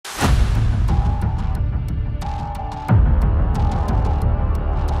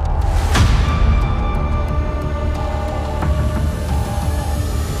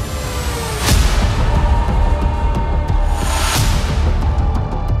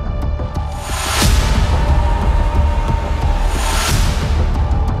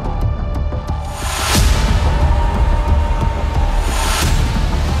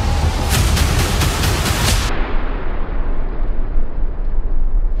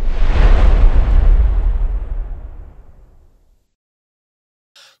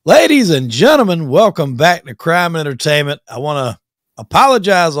Ladies and gentlemen, welcome back to Crime and Entertainment. I want to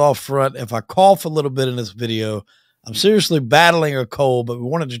apologize off front if I cough a little bit in this video. I'm seriously battling a cold, but we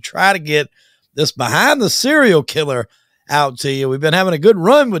wanted to try to get this behind the serial killer out to you. We've been having a good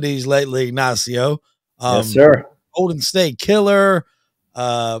run with these lately, Ignacio. Yes, sir. Golden State Killer,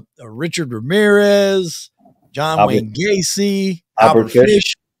 Richard Ramirez, John Wayne Gacy, Albert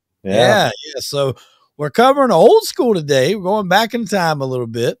Fish. Yeah. So we're covering old school today. We're going back in time a little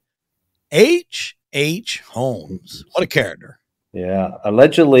bit. HH Holmes. What a character. Yeah.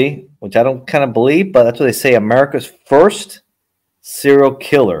 Allegedly, which I don't kind of believe, but that's what they say, America's first serial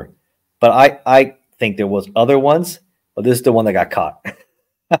killer. But I think there was other ones, but this is the one that got caught.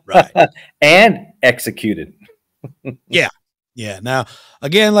 Right. And executed. Yeah. Yeah. Now,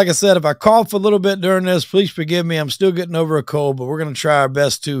 again, like I said, if I cough a little bit during this, please forgive me. I'm still getting over a cold, but we're going to try our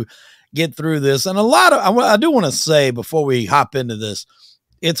best to get through this. And I do want to say before we hop into this,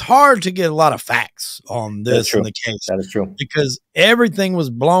 it's hard to get a lot of facts on this in the case. That is true. Because everything was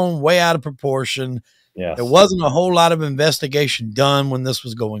blown way out of proportion. Yes. There wasn't a whole lot of investigation done when this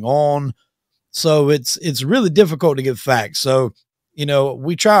was going on. So it's really difficult to get facts. So,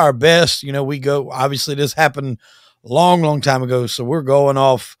 we try our best. We go, obviously this happened a long time ago. So we're going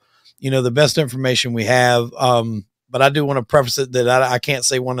off, the best information we have. But I do want to preface it that I can't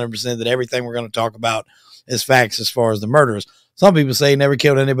say 100% that everything we're going to talk about is facts as far as the murders. Some people say he never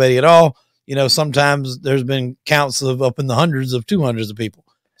killed anybody at all. Sometimes there's been counts of up in the hundreds of 200s of people.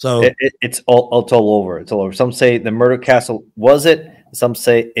 So it's all over. It's all over. Some say the murder castle was it. Some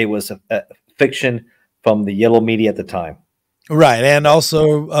say it was a fiction from the yellow media at the time. Right. And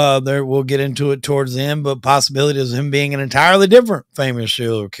also there we'll get into it towards the end, but possibilities of him being an entirely different famous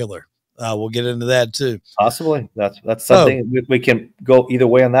serial killer. We'll get into that too. Possibly. That's something we can go either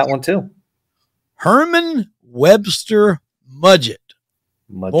way on that one too. Herman Webster Mudgett,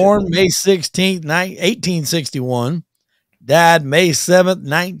 born May 16th, 1861, died May 7th,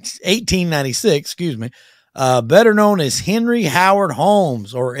 1896, excuse me, better known as Henry Howard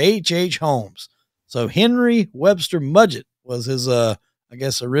Holmes or H.H. Holmes. So Henry Webster Mudgett was his, I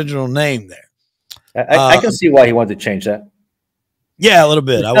guess, original name there. I can see why he wanted to change that. Yeah, a little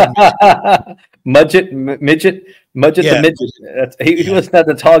bit. Mudgett, midget, the midget. He was not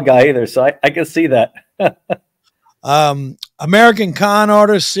the tall guy either, so I can see that. American con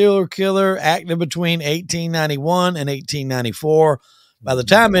artist, serial killer, active between 1891 and 1894. By the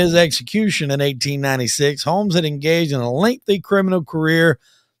time of his execution in 1896, Holmes had engaged in a lengthy criminal career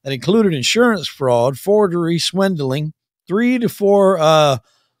that included insurance fraud, forgery, swindling, 3 to 4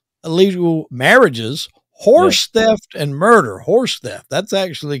 illegal marriages, horse theft, and murder. Horse theft. That's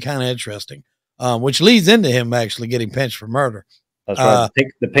actually kind of interesting, which leads into him actually getting pinched for murder. That's right.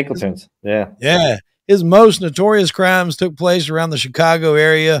 The Pinkertons. Yeah. Yeah. His most notorious crimes took place around the Chicago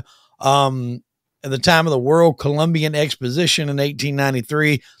area at the time of the World Columbian Exposition in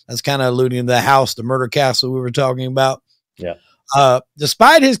 1893. That's kind of alluding to the house, the murder castle we were talking about. Yeah.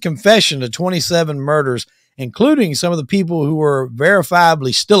 Despite his confession to 27 murders, including some of the people who were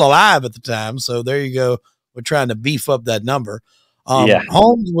verifiably still alive at the time. So there you go. We're trying to beef up that number.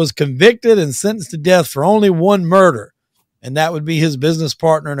 Holmes was convicted and sentenced to death for only one murder, and that would be his business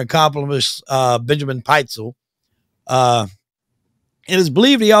partner and accomplice, Benjamin Peitzel. It is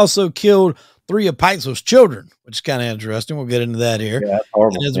believed he also killed 3 of Peitzel's children, which is kind of interesting. We'll get into that here. Yeah, that's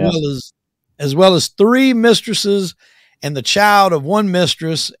horrible. And as well as 3 mistresses and the child of one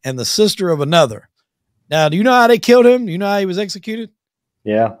mistress and the sister of another. Now, do you know how they killed him? Do you know how he was executed?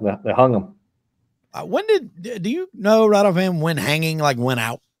 Yeah, they hung him. Do you know right off him when hanging went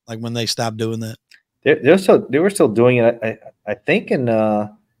out, like when they stopped doing that? They were still doing it. I think in the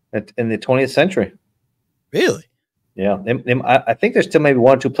 20th century. Really? Yeah. I think there's still maybe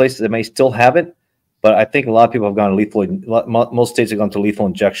 1 or 2 places that may still have it, but I think a lot of people have gone lethal. Most states have gone to lethal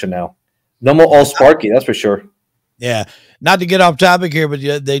injection now. No more all Sparky, that's for sure. Yeah. Not to get off topic here, but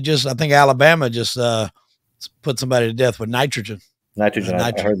I think Alabama just put somebody to death with nitrogen. Nitrogen.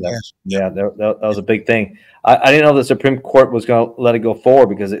 I heard that. Yeah, that was a big thing. I didn't know the Supreme Court was going to let it go forward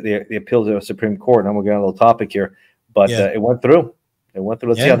because they appealed to the Supreme Court. And we're getting a little topic here, but it went through.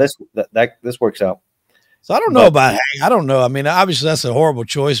 Let's see how this works out. So I don't know about hanging. I don't know. I mean, obviously that's a horrible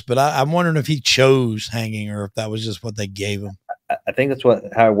choice, but I'm wondering if he chose hanging or if that was just what they gave him. I think that's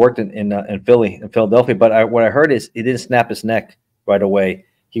how it worked in Philadelphia. But what I heard is he didn't snap his neck right away.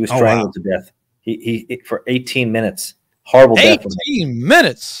 He was strangled to death. He for 18 minutes. Horrible death. 18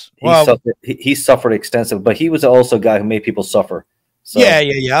 minutes. He suffered extensive, but he was also a guy who made people suffer. So,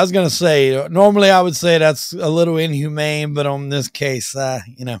 yeah. I was going to say, normally I would say that's a little inhumane, but on this case,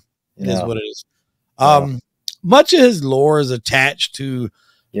 it is what it is. Much of his lore is attached to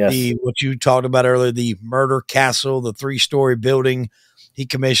Yes. what you talked about earlier, the murder castle, the 3-story building he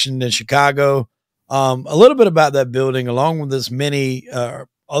commissioned in Chicago. A little bit about that building, along with this many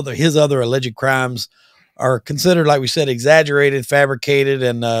his other alleged crimes, are considered, like we said, exaggerated, fabricated,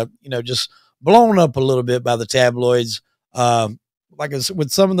 and just blown up a little bit by the tabloids. Like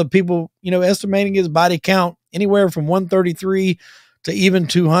with some of the people, estimating his body count anywhere from 133 to even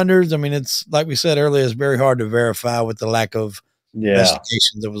 200s. I mean, it's like we said earlier, it's very hard to verify with the lack of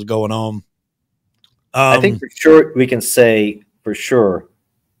investigations that was going on. I think for sure we can say for sure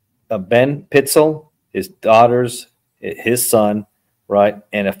Ben Pitzel, his daughters, his son, right,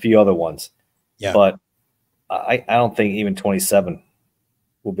 and a few other ones. Yeah, but I don't think even 27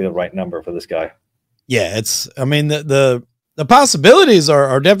 will be the right number for this guy. Yeah, I mean the possibilities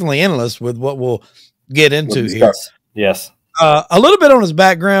are definitely endless with what we'll get into here. Yes. A little bit on his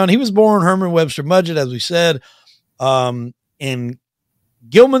background. He was born Herman Webster Mudgett, as we said, in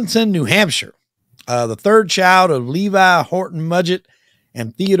Gilmanton, New Hampshire, the third child of Levi Horton Mudgett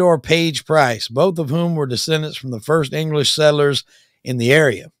and Theodore Page Price, both of whom were descendants from the first English settlers in the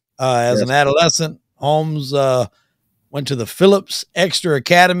area. As an adolescent, Holmes went to the Phillips Exeter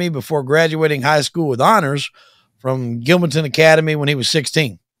Academy before graduating high school with honors from Gilmanton Academy when he was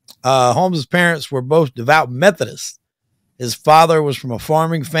 16. Holmes' parents were both devout Methodists. His father was from a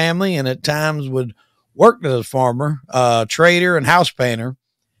farming family and at times would work as a farmer, trader, and house painter.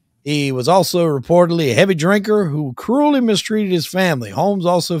 He was also reportedly a heavy drinker who cruelly mistreated his family. Holmes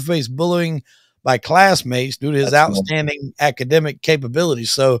also faced bullying by classmates due to his outstanding academic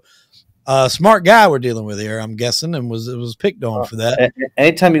capabilities. So, smart guy we're dealing with here, I'm guessing, and was picked on for that.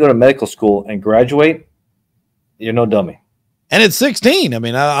 Anytime you go to medical school and graduate, you're no dummy. And at 16, I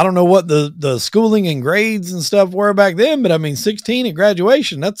mean, I don't know what the schooling and grades and stuff were back then, but I mean, 16 at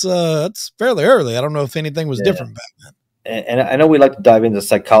graduation, that's fairly early. I don't know if anything was different back then. And I know we like to dive into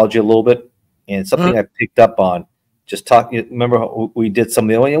psychology a little bit, and something I picked up on. Just talking. Remember, we did some,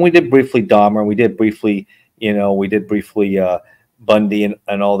 and we did briefly Dahmer, and we did briefly Bundy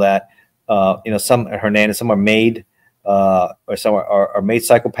and all that. Some Hernandez, some are made, or some are made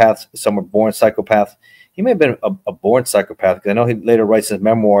psychopaths, some are born psychopaths. He may have been a born psychopath, because I know he later writes in his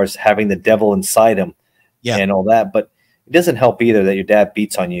memoirs having the devil inside him, and all that. But it doesn't help either that your dad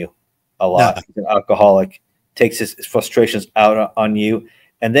beats on you a lot. No. He's an alcoholic, takes his frustrations out on you.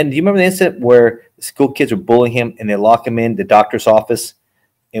 And then, do you remember the incident where the school kids were bullying him and they lock him in the doctor's office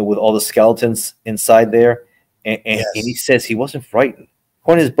and with all the skeletons inside there? And he says he wasn't frightened.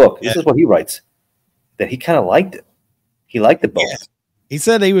 According to his book, this is what he writes, that he kind of liked it. He liked it both. Yeah. He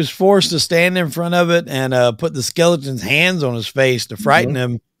said he was forced to stand in front of it and put the skeleton's hands on his face to frighten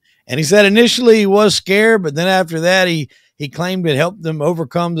him. And he said initially he was scared, but then after that, he claimed it helped him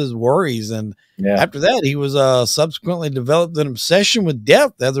overcome his worries. And after that, he was subsequently developed an obsession with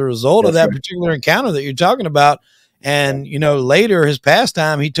death as a result of that particular encounter that you're talking about. And, later his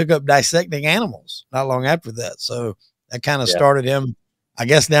pastime, he took up dissecting animals not long after that. So that kind of started him, I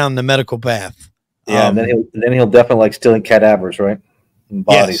guess, down the medical path. Yeah. And then he'll definitely like stealing cadavers, right? And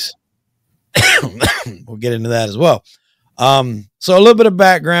bodies. Yes. We'll get into that as well. So a little bit of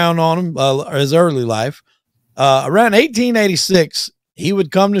background on him, his early life. Around 1886, he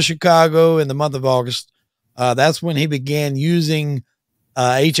would come to Chicago in the month of August. That's when he began using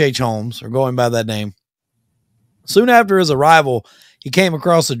HH Holmes, or going by that name. Soon after his arrival, he came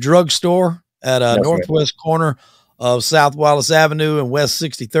across a drugstore at a northwest corner of South Wallace Avenue and West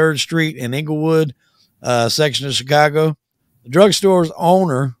 63rd Street in Englewood, section of Chicago. The drugstore's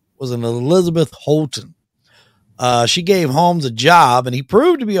owner was an Elizabeth Holton. She gave Holmes a job, and he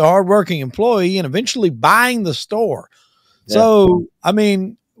proved to be a hardworking employee and eventually buying the store. Yeah. So, I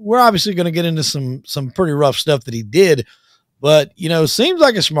mean, we're obviously going to get into some pretty rough stuff that he did, but, seems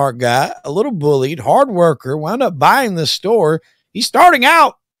like a smart guy, a little bullied, hard worker, wound up buying this store. He's starting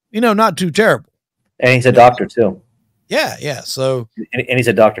out, not too terrible. And he's a doctor too. Yeah. Yeah. So, and he's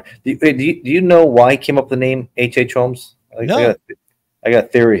a doctor. Do you know why he came up with the name HH Holmes? No. I got a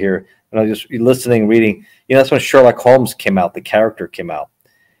theory here. And I was just listening, reading. That's when Sherlock Holmes came out. The character came out,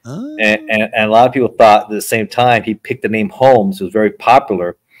 and a lot of people thought at the same time he picked the name Holmes. It was very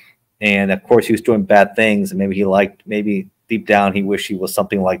popular, and of course he was doing bad things, and maybe deep down he wished he was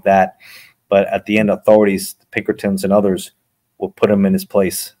something like that. But at the end, authorities, the Pinkertons and others, will put him in his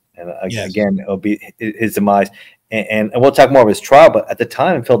place, and again it'll be his demise. And we'll talk more of his trial. But at the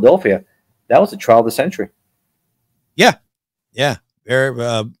time in Philadelphia, that was the trial of the century. Yeah, yeah,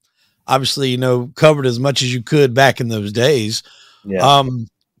 very. Obviously, covered as much as you could back in those days. Yeah.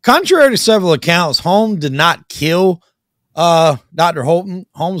 Contrary to several accounts, Holmes did not kill Dr. Holton.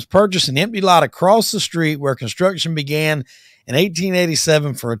 Holmes purchased an empty lot across the street where construction began in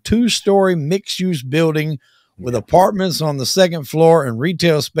 1887 for a 2-story mixed-use building with apartments on the second floor and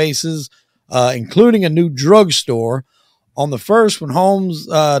retail spaces, including a new drugstore. On the first, when Holmes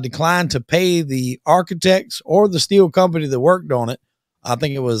declined to pay the architects or the steel company that worked on it, I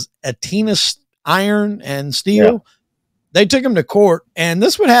think it was Athena Iron and Steel, they took him to court, and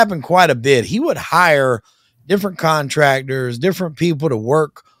this would happen quite a bit. He would hire different contractors, different people to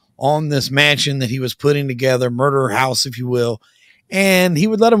work on this mansion that he was putting together, murder house, if you will, and he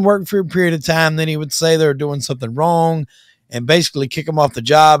would let them work for a period of time. Then he would say they were doing something wrong and basically kick them off the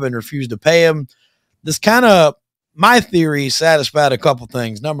job and refuse to pay them. This kind of, my theory, satisfied a couple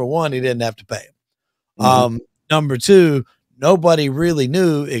things. Number one, he didn't have to pay him. Number two, nobody really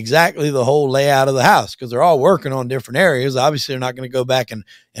knew exactly the whole layout of the house because they're all working on different areas. Obviously, they're not going to go back and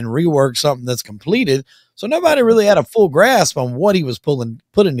rework something that's completed. So nobody really had a full grasp on what he was putting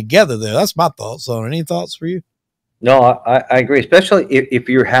together there. That's my thoughts on it. Any thoughts for you? No, I agree, especially if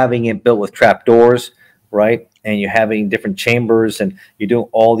you're having it built with trap doors, right? And you're having different chambers and you're doing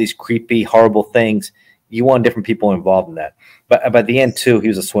all these creepy, horrible things. You want different people involved in that. But at the end, too, he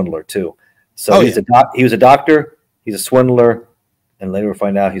was a swindler, too. So he was a doctor, he's a swindler, and later we'll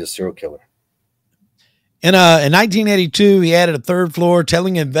find out he's a serial killer. In 1982, he added a third floor,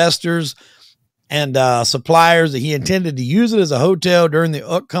 telling investors and suppliers that he intended to use it as a hotel during the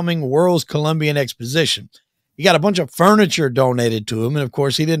upcoming World's Columbian Exposition. He got a bunch of furniture donated to him, and of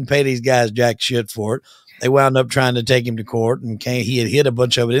course, he didn't pay these guys jack shit for it. They wound up trying to take him to court, and he had hid a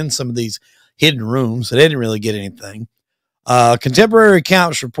bunch of it in some of these hidden rooms, so they didn't really get anything. Contemporary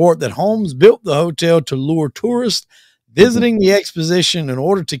accounts report that Holmes built the hotel to lure tourists visiting the exposition in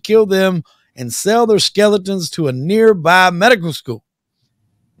order to kill them and sell their skeletons to a nearby medical school.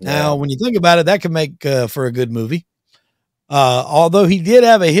 Now, when you think about it, that could make for a good movie. Although he did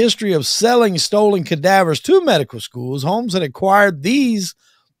have a history of selling stolen cadavers to medical schools, Holmes had acquired these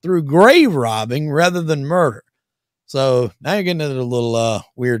through grave robbing rather than murder. So now you're getting into a little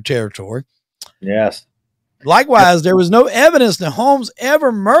weird territory. Yes. Likewise, there was no evidence that Holmes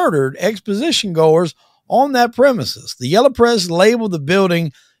ever murdered exposition goers on that premises. The Yellow Press labeled the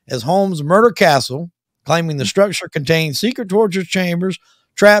building as Holmes' Murder Castle, claiming the structure contained secret torture chambers,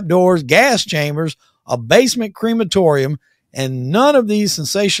 trapdoors, gas chambers, a basement crematorium, and none of these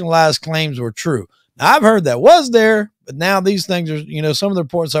sensationalized claims were true. Now, I've heard that was there, but now these things are, some of the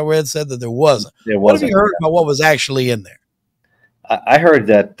reports I read said that there wasn't. What have you heard about what was actually in there? I heard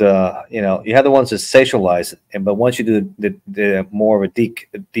that, you had the ones that sensationalize it, but once you do the more of a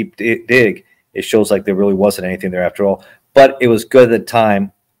deep dig, it shows like there really wasn't anything there after all. But it was good at the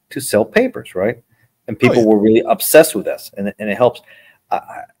time to sell papers, right? And people were really obsessed with this, and it helps.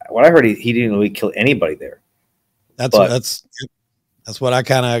 What I heard, he didn't really kill anybody there. That's what I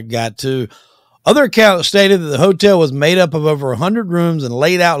kind of got too. Other accounts stated that the hotel was made up of over 100 rooms and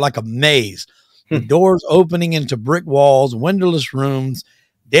laid out like a maze, with doors opening into brick walls, windowless rooms,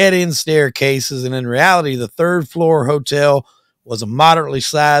 dead-end staircases, and in reality, the third floor hotel was a moderately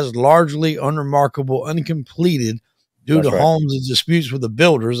sized, largely unremarkable, uncompleted due to Holmes' disputes with the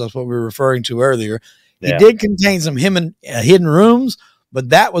builders. That's what we were referring to earlier. He did contain some hidden rooms, but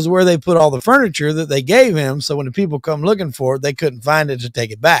that was where they put all the furniture that they gave him. So when the people come looking for it, they couldn't find it to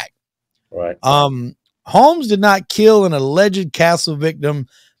take it back. Right. Holmes did not kill an alleged castle victim,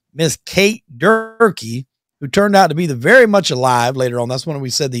 Miss Kate Durkee, who turned out to be very much alive later on. That's when we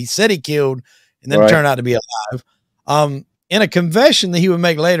said that he said he killed and then turned out to be alive. In a confession that he would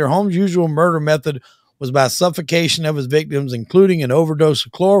make later, Holmes' usual murder method was by suffocation of his victims, including an overdose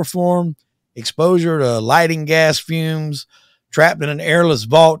of chloroform, exposure to lighting gas fumes, trapped in an airless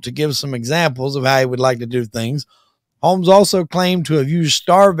vault, to give some examples of how he would like to do things. Holmes also claimed to have used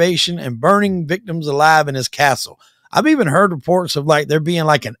starvation and burning victims alive in his castle. I've even heard reports of there being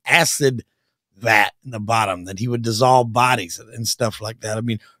like an acid vat in the bottom that he would dissolve bodies and stuff like that. I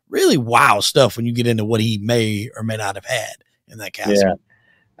mean, really wild stuff when you get into what he may or may not have had in that castle. Yeah.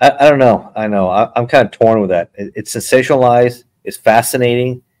 I don't know. I know. I'm kind of torn with that. It's sensationalized. It's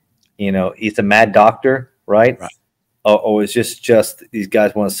fascinating. He's a mad doctor, right? Or it's just these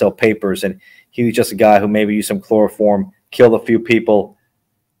guys want to sell papers, and he was just a guy who maybe used some chloroform, killed a few people,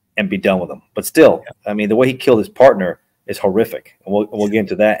 and be done with them. But still, I mean, the way he killed his partner is horrific. And we'll get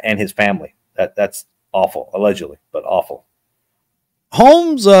into that, and his family. That's awful, allegedly, but awful.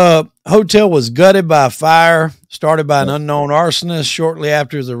 Holmes' hotel was gutted by a fire started by an unknown arsonist shortly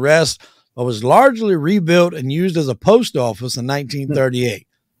after his arrest, but was largely rebuilt and used as a post office in 1938.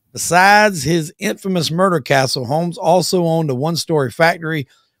 Besides his infamous murder castle, Holmes also owned a one-story factory,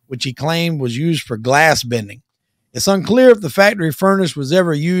 which he claimed was used for glass bending. It's unclear if the factory furnace was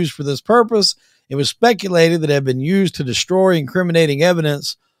ever used for this purpose. It was speculated that it had been used to destroy incriminating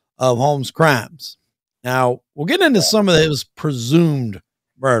evidence of Holmes' crimes. Now, we'll get into some of those presumed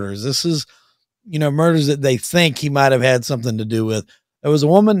murders. This is, murders that they think he might have had something to do with. There was a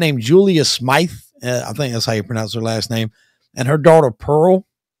woman named Julia Smythe. I think that's how you pronounce her last name. And her daughter, Pearl.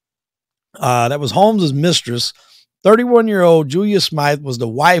 That was Holmes's mistress. 31-year-old Julia Smythe was the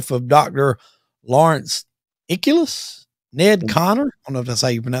wife of Dr. Lawrence Iculus, Ned Connor. I don't know if that's how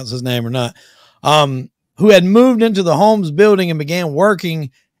you pronounce his name or not. Who had moved into the Holmes building and began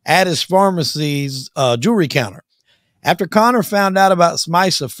working at his pharmacy's jewelry counter. After Connor found out about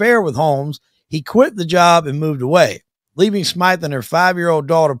Smythe's affair with Holmes, he quit the job and moved away, leaving Smythe and her 5-year-old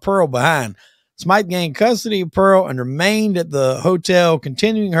daughter, Pearl, behind. Smythe gained custody of Pearl and remained at the hotel,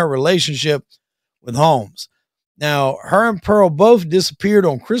 continuing her relationship with Holmes. Now, her and Pearl both disappeared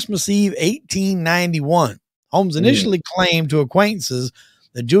on Christmas Eve, 1891. Holmes initially claimed to acquaintances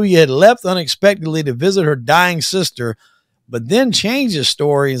that Julia had left unexpectedly to visit her dying sister, but then changed his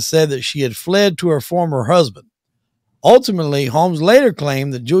story and said that she had fled to her former husband. Ultimately, Holmes later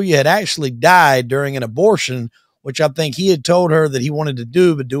claimed that Julia had actually died during an abortion, which I think he had told her that he wanted to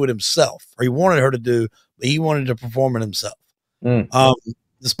do, but do it himself, or he wanted her to do, but he wanted to perform it himself.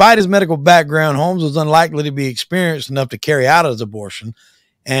 Despite his medical background, Holmes was unlikely to be experienced enough to carry out his abortion,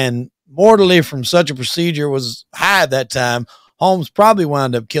 and mortality from such a procedure was high at that time. Holmes probably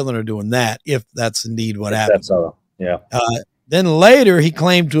wound up killing her doing that, if that's indeed what happened. That's all. Yeah. Then later, he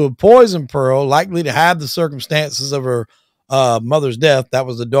claimed to have poisoned Pearl, likely to hide the circumstances of her mother's death. That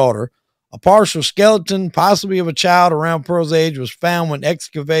was the daughter. A partial skeleton, possibly of a child around Pearl's age, was found when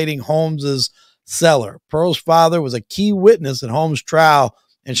excavating Holmes's cellar. Pearl's father was a key witness at Holmes' trial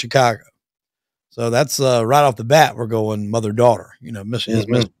in Chicago. So that's right off the bat, we're going mother-daughter, Miss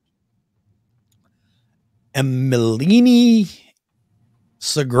Emmeline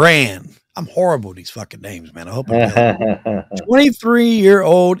Segran. I'm horrible with these fucking names, man. I hope I'm good.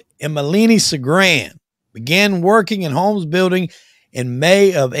 23-year-old Emmeline Segran began working in Holmes' building in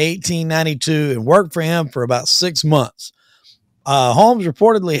May of 1892 and worked for him for about 6 months. Holmes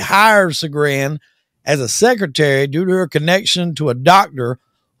reportedly hired Segran as a secretary due to her connection to a doctor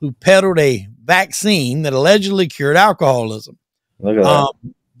who peddled a vaccine that allegedly cured alcoholism. Look at that.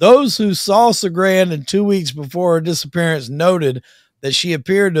 Those who saw Segran in 2 weeks before her disappearance noted that she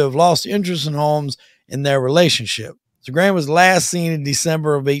appeared to have lost interest in Holmes in their relationship. Segran was last seen in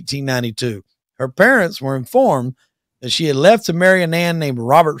December of 1892. Her parents were informed that she had left to marry a man named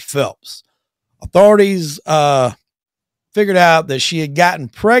Robert Phelps. Authorities figured out that she had gotten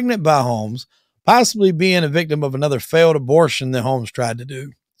pregnant by Holmes, possibly being a victim of another failed abortion that Holmes tried to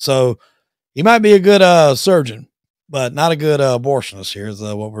do. So he might be a good surgeon, but not a good abortionist here is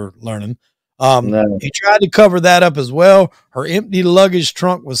what we're learning. No. He tried to cover that up as well. Her empty luggage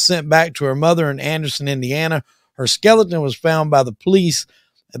trunk was sent back to her mother in Anderson, Indiana. Her skeleton was found by the police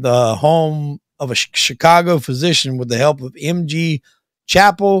at the home of a Chicago physician with the help of M.G.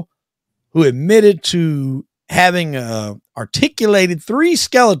 Chappell, who admitted to having articulated 3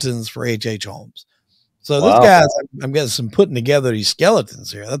 skeletons for H.H. Holmes. So this guy's, I'm getting some putting together these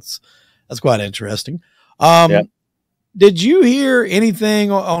skeletons here. That's quite interesting. Yeah. Did you hear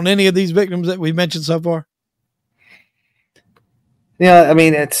anything on any of these victims that we mentioned so far? Yeah, I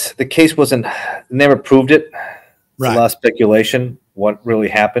mean, the case never proved it. It's a lot of speculation what really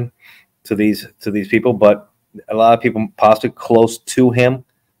happened to these people, but a lot of people possibly close to him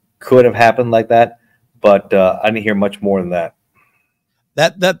could have happened like that, but I didn't hear much more than that.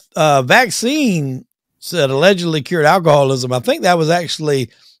 That vaccine said allegedly cured alcoholism. I think that was actually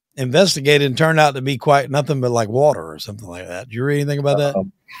investigated and turned out to be quite nothing but like water or something like that. Did you read anything about that?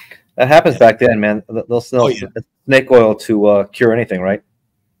 That happens back then, man. They'll sell snake oil to cure anything, right?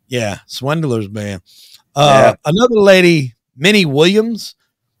 Yeah, swindlers, man. Another lady, Minnie Williams.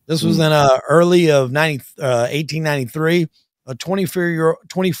 This was in early of 1893. A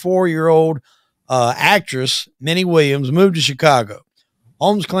 24-year-old actress, Minnie Williams, moved to Chicago.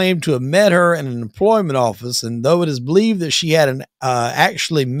 Holmes claimed to have met her in an employment office, and though it is believed that she had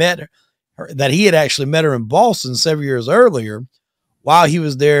actually met her, that he had actually met her in Boston several years earlier, while he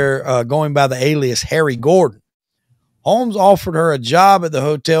was there going by the alias Harry Gordon. Holmes offered her a job at the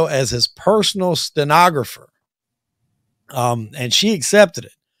hotel as his personal stenographer, and she accepted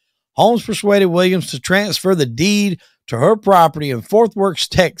it. Holmes persuaded Williams to transfer the deed to her property in Fort Worth,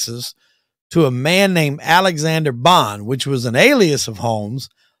 Texas, to a man named Alexander Bond, which was an alias of Holmes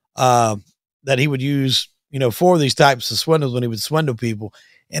that he would use, for these types of swindles when he would swindle people.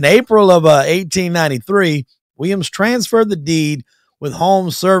 In April of 1893, Williams transferred the deed with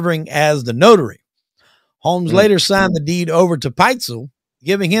Holmes serving as the notary. Holmes later signed the deed over to Peitzel,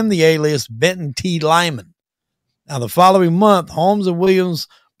 giving him the alias Benton T. Lyman. Now, the following month, Holmes and Williams,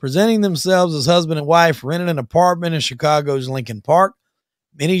 presenting themselves as husband and wife, rented an apartment in Chicago's Lincoln Park.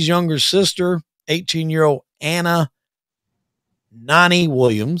 Minnie's younger sister, 18-year-old Anna Nani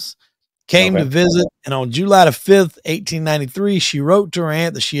Williams, came to visit, and on July the 5th, 1893, she wrote to her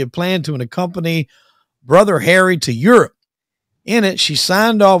aunt that she had planned to accompany Brother Harry to Europe. In it, she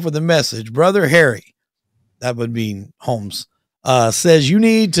signed off with a message: Brother Harry, that would be Holmes, says you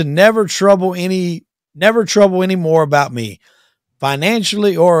need to never trouble any more about me,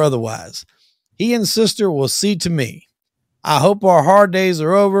 financially or otherwise. He and sister will see to me. I hope our hard days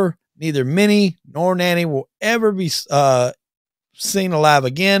are over. Neither Minnie nor Nanny will ever be seen alive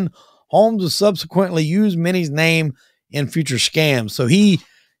again. Holmes would subsequently use Minnie's name in future scams. So he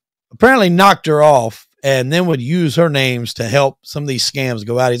apparently knocked her off and then would use her names to help some of these scams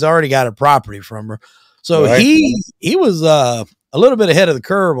go out. He's already got her property from her. So he was a little bit ahead of the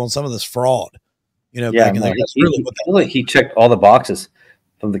curve on some of this fraud. Back in there. He checked all the boxes,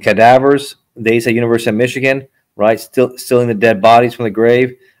 from the cadavers, days at University of Michigan, right? Stealing the dead bodies from the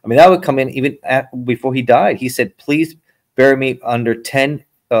grave. I mean, that would come in even before he died. He said, please bury me under 10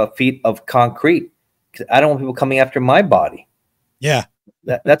 feet of concrete, because I don't want people coming after my body. Yeah.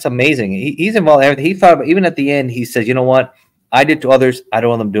 That's amazing. He's involved in everything. He thought about, even at the end, he says, you know what? I did to others. I don't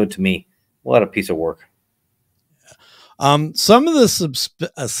want them to do it to me. What a piece of work. Some of the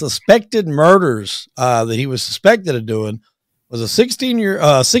suspected murders that he was suspected of doing was a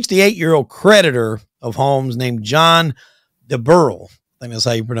 68-year-old creditor of Holmes named John DeBurrell. I think that's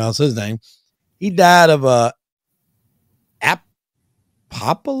how you pronounce his name. He died of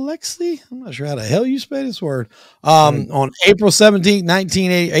apoplexy. I'm not sure how the hell you spell this word. On April 17,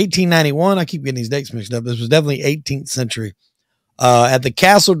 1891. I keep getting these dates mixed up. This was definitely 18th century. At the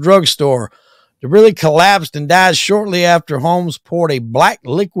Castle drugstore, DeBurrell collapsed and died shortly after Holmes poured a black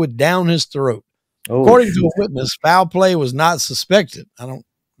liquid down his throat. Oh, according to a witness, foul play was not suspected. I don't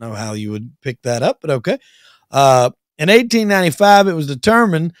know how you would pick that up, but okay. In 1895, it was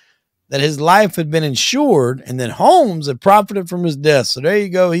determined that his life had been insured and that Holmes had profited from his death. So there you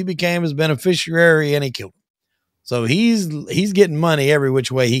go. He became his beneficiary and he killed him. So he's getting money every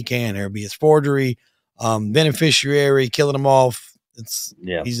which way he can. There be his forgery, beneficiary, killing them off. He's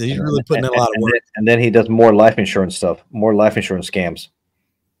really putting in a lot of work. And then he does more life insurance stuff, more life insurance scams.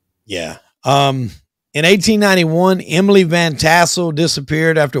 Yeah. In 1891, Emily Van Tassel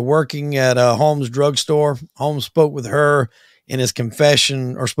disappeared after working at a Holmes drugstore. Holmes spoke of her in his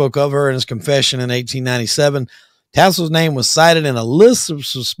confession in 1897. Tassel's name was cited in a list of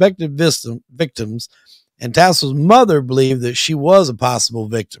suspected victims, and Tassel's mother believed that she was a possible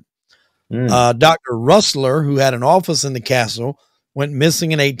victim. Dr. Rustler, who had an office in the castle, went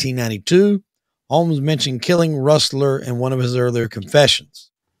missing in 1892. Holmes mentioned killing Rustler in one of his earlier confessions.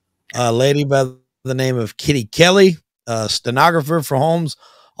 A lady by the name of Kitty Kelly, a stenographer for Holmes,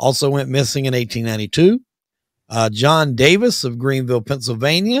 also went missing in 1892. John Davis of Greenville,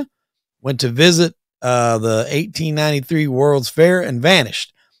 Pennsylvania, went to visit the 1893 World's Fair and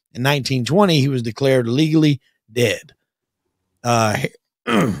vanished. In 1920, he was declared legally dead. Harry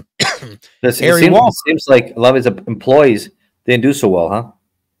Walker. It seems like a lot of his employees didn't do so well, huh?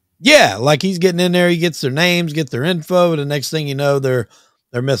 Yeah, like he's getting in there, he gets their names, get their info, and the next thing you know, they're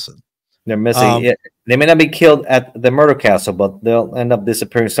missing. They're missing. They may not be killed at the murder castle, but they'll end up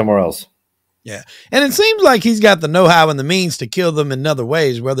disappearing somewhere else. Yeah, and it seems like he's got the know-how and the means to kill them in other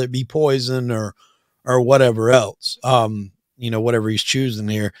ways, whether it be poison or whatever else. Whatever he's choosing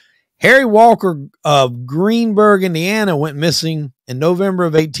here. Harry Walker of Greenburgh, Indiana, went missing in November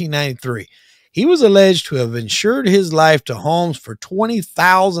of 1893. He was alleged to have insured his life to Holmes for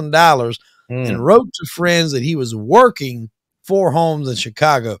 $20,000 and wrote to friends that he was working for Holmes in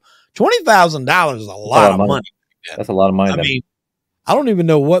Chicago. $20,000 is a lot of money. That's a lot of money. I mean, I don't even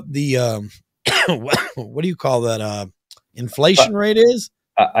know what the what do you call that inflation rate is.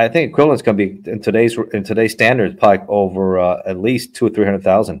 I think equivalent's going to be in today's standards, probably over at least $200,000 or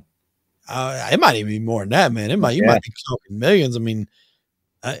 $300,000. It might even be more than that, man. You might be talking millions. I mean,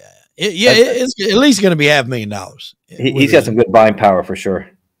 it's at least going to be $500,000. He's got some good buying power for sure.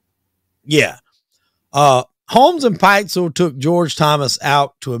 Yeah. Holmes and Peitzel took George Thomas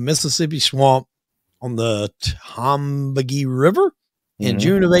out to a Mississippi swamp on the Tombigbee River in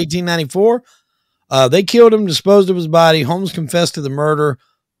June of 1894. They killed him, disposed of his body. Holmes confessed to the murder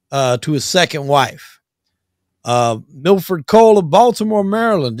to his second wife. Milford Cole of Baltimore,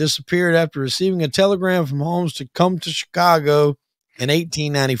 Maryland, disappeared after receiving a telegram from Holmes to come to Chicago in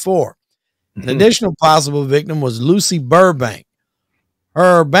 1894. An additional possible victim was Lucy Burbank.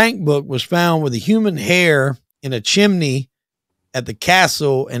 Her bank book was found with a human hair in a chimney at the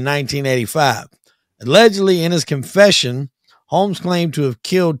castle in 1985. Allegedly, in his confession, Holmes claimed to have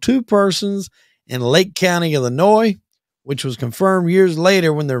killed 2 persons in Lake County, Illinois, which was confirmed years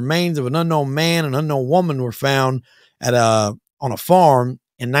later when the remains of an unknown man and unknown woman were found on a farm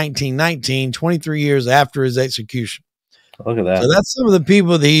in 1919, 23 years after his execution. Look at that. So that's some of the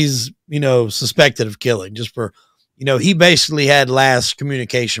people that he's, suspected of killing, just for, he basically had last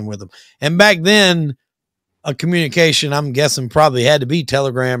communication with them. And back then, a communication, I'm guessing, probably had to be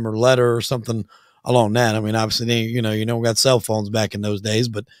telegram or letter or something along that. I mean, obviously, you don't got cell phones back in those days,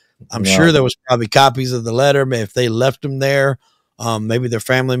 but I'm sure there was probably copies of the letter. If they left them there, maybe their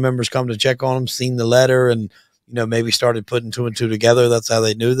family members come to check on them, seen the letter, and maybe started putting 2 and 2 together. That's how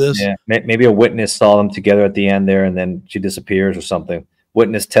they knew this. Yeah, maybe a witness saw them together at the end there, and then she disappears or something.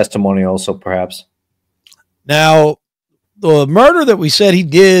 Witness testimony also, perhaps. Now, the murder that we said he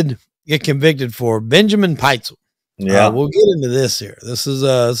did get convicted for, Benjamin Peitzel. Yeah, we'll get into this here. This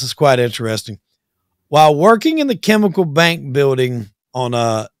is quite interesting. While working in the chemical bank building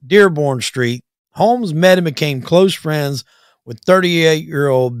on Dearborn Street, Holmes met and became close friends with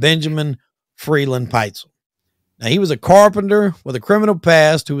 38-year-old Benjamin Freeland Peitzel. Now, he was a carpenter with a criminal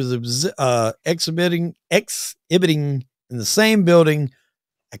past who was exhibiting in the same building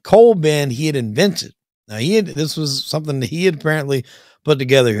a coal bin he had invented. Now, this was something that he had apparently put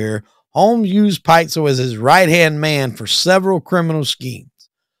together here. Holmes used Peitzel as his right-hand man for several criminal schemes.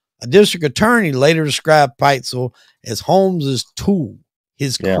 A district attorney later described Peitzel as Holmes's tool,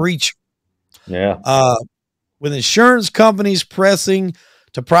 his creature. Yeah. With insurance companies pressing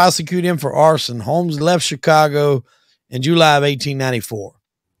to prosecute him for arson, Holmes left Chicago in July of 1894.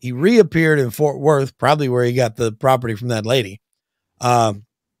 He reappeared in Fort Worth, probably where he got the property from that lady.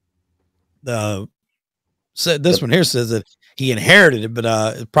 This one here says that he inherited it,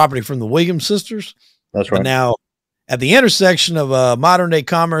 but property from the Williams sisters. That's right. But now, at the intersection of modern-day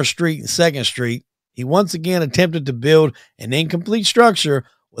Commerce Street and 2nd Street, he once again attempted to build an incomplete structure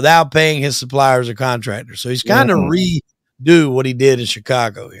without paying his suppliers or contractors. So he's kind of redo what he did in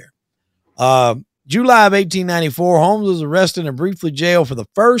Chicago here. July of 1894, Holmes was arrested and briefly jailed for the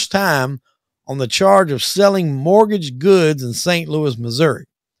first time on the charge of selling mortgaged goods in St. Louis, Missouri.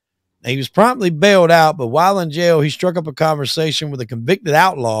 Now, he was promptly bailed out, but while in jail, he struck up a conversation with a convicted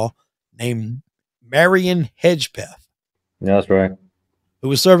outlaw named Marion Hedgepeth. Yeah, that's right. Who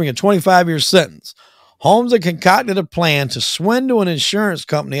was serving a 25-year sentence. Holmes had concocted a plan to swindle an insurance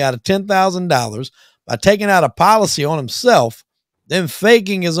company out of $10,000 by taking out a policy on himself, then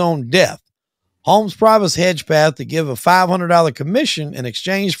faking his own death. Holmes promised Hedgepeth to give a $500 commission in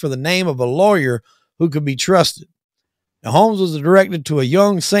exchange for the name of a lawyer who could be trusted. Now, Holmes was directed to a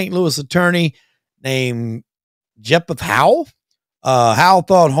young St. Louis attorney named Jephthah Howell. Howell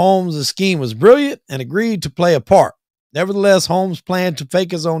thought Holmes' scheme was brilliant and agreed to play a part. Nevertheless, Holmes' plan to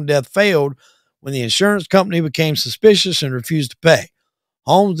fake his own death failed when the insurance company became suspicious and refused to pay.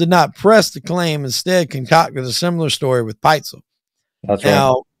 Holmes did not press the claim, instead concocted a similar story with Peitzel. That's right.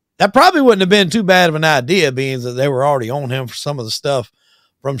 Now, that probably wouldn't have been too bad of an idea, being that they were already on him for some of the stuff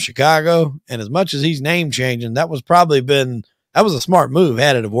from Chicago. And as much as he's name changing, that was a smart move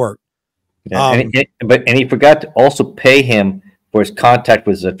had it have worked. Yeah, and he forgot to also pay him for his contact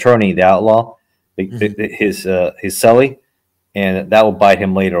with his attorney, the outlaw, his celly, and that will bite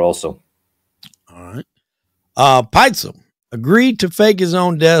him later also. All right. Peitzel agreed to fake his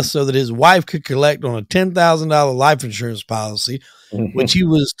own death so that his wife could collect on a $10,000 life insurance policy, which he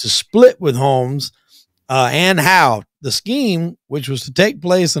was to split with Holmes and Howe. The scheme, which was to take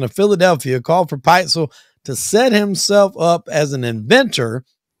place in Philadelphia, called for Peitzel to set himself up as an inventor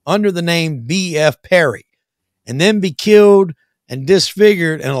under the name B.F. Perry and then be killed and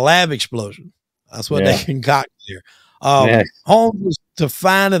disfigured in a lab explosion. That's what they concocted here. Holmes was to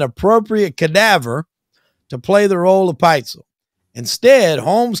find an appropriate cadaver to play the role of Peitzel. Instead,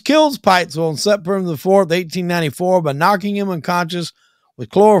 Holmes kills Peitzel on September 4th, 1894 by knocking him unconscious with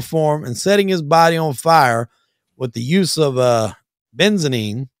chloroform and setting his body on fire with the use of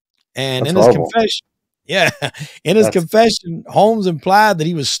benzene. And in his confession, Holmes implied that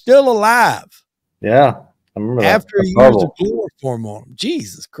he was still alive. Yeah, I remember after he used the chloroform on him.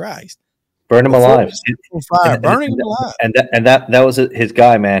 Jesus Christ. Burn him alive. Burning him alive. And that was his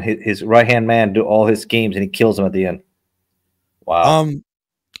guy, man. His right-hand man do all his schemes, and he kills him at the end. Wow.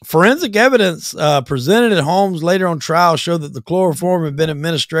 Forensic evidence presented at Holmes later on trial showed that the chloroform had been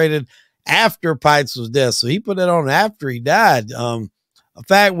administered after Peitzel's death. So he put that on after he died, a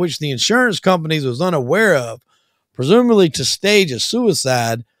fact which the insurance companies was unaware of, presumably to stage a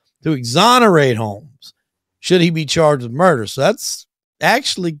suicide to exonerate Holmes should he be charged with murder. So that's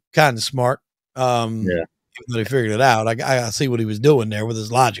actually kind of smart. even though he figured it out. I see what he was doing there with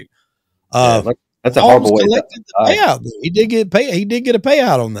his logic. That's a Holmes horrible way collected the payout. He did get a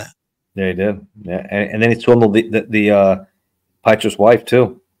payout on that. Yeah, he did. Yeah, and then he swindled the Picher's wife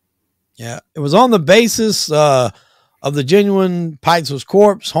too. Yeah, it was on the basis of the genuine Peitzel's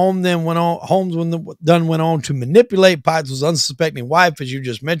corpse. Holmes went on to manipulate Peitzel's unsuspecting wife, as you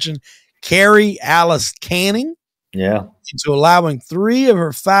just mentioned, Carrie Alice Canning. Yeah, into allowing 3 of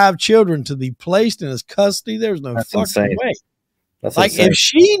her 5 children to be placed in his custody. There's no fucking way. That's like insane. If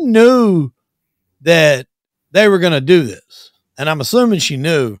she knew that they were going to do this, and I'm assuming she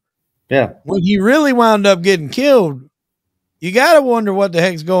knew. Yeah. When he really wound up getting killed, you got to wonder what the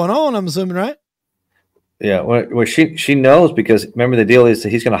heck's going on. I'm assuming, right? Yeah. Well, she knows, because remember the deal is that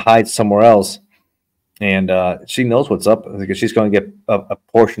he's going to hide somewhere else, and she knows what's up because she's going to get a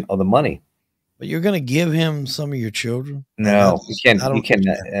portion of the money. But you're going to give him some of your children? No, you can't. You can't.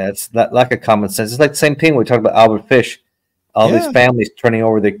 It's that lack of common sense. It's like the same thing we talked about Albert Fish. All these families turning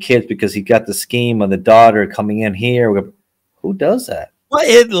over their kids because he got the scheme of the daughter coming in here. Who does that?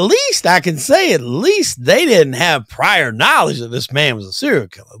 Well, at least I can say, at least they didn't have prior knowledge that this man was a serial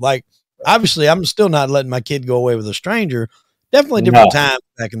killer. Like, obviously, I'm still not letting my kid go away with a stranger. Definitely different times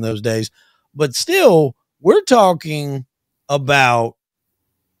back in those days. But still, we're talking about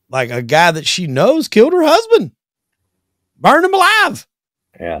like a guy that she knows killed her husband, burned him alive.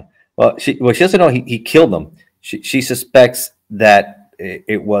 Yeah. Well, she doesn't know he killed them. She suspects that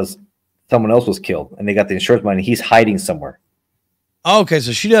it was someone else was killed, and they got the insurance money. He's hiding somewhere. Okay,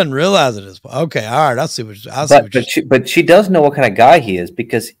 so she doesn't realize it is. Okay, all right. But she does know what kind of guy he is,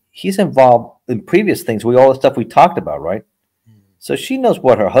 because he's involved in previous things. All the stuff we talked about, right? So she knows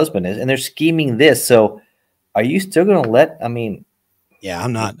what her husband is, and they're scheming this. So, are you still going to let? I mean. Yeah,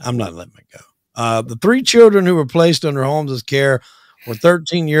 I'm not letting it go. The 3 children who were placed under Holmes's care were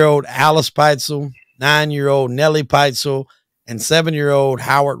 13-year-old Alice Peitzel, 9-year-old Nellie Peitzel, and 7-year-old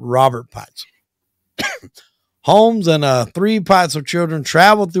Howard Robert Peitzel. Holmes and 3 Peitzel children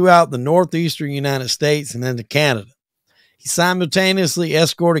traveled throughout the northeastern United States and into Canada. He simultaneously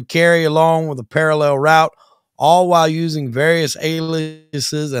escorted Carrie along with a parallel route, all while using various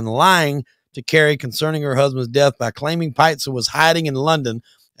aliases and lying to Carrie concerning her husband's death by claiming Peitzel was hiding in London,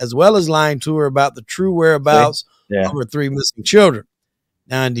 as well as lying to her about the true whereabouts of her 3 missing children.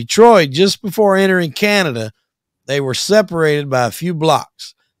 Now, in Detroit, just before entering Canada, they were separated by a few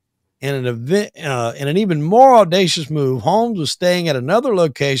blocks. In an even more audacious move, Holmes was staying at another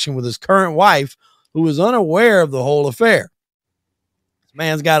location with his current wife, who was unaware of the whole affair. This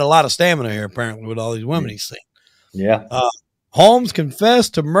man's got a lot of stamina here, apparently, with all these women he's seen. Yeah. Holmes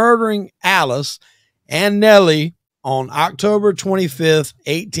confessed to murdering Alice and Nellie on October 25th,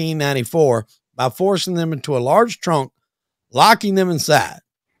 1894, by forcing them into a large trunk, locking them inside.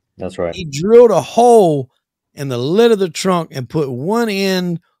 That's right. He drilled a hole in the lid of the trunk and put one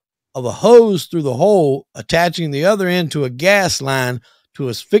end of a hose through the hole, attaching the other end to a gas line to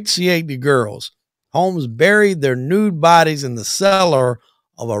asphyxiate the girls. Holmes buried their nude bodies in the cellar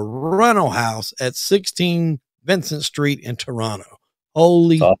of a rental house at 16 Vincent Street in Toronto.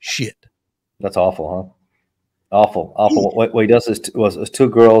 Holy shit. That's awful, huh? Awful. What he does is 2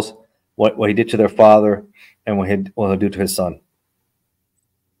 girls, what he did to their father, and what he'll do to his son.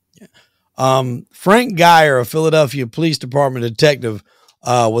 Yeah. Frank Geyer, a Philadelphia Police Department detective,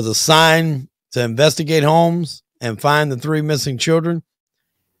 was assigned to investigate Holmes and find the 3 missing children.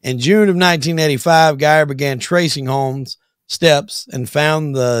 In June of 1985, Geyer began tracing Holmes' steps and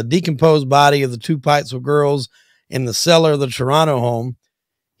found the decomposed body of the 2 Peitzel girls in the cellar of the Toronto home.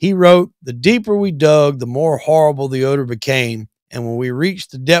 He wrote, "The deeper we dug, the more horrible the odor became. And when we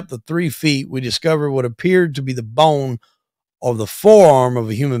reached the depth of 3 feet, we discovered what appeared to be the bone of the forearm of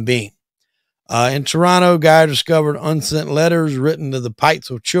a human being." In Toronto, Geyer discovered unsent letters written to the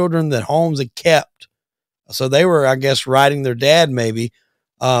Peitzel children that Holmes had kept. So they were, I guess, writing their dad maybe,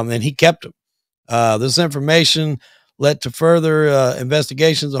 and he kept them. This information led to further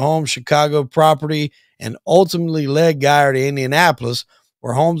investigations of Holmes' Chicago property and ultimately led Geyer to Indianapolis,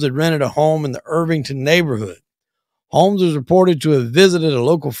 where Holmes had rented a home in the Irvington neighborhood. Holmes was reported to have visited a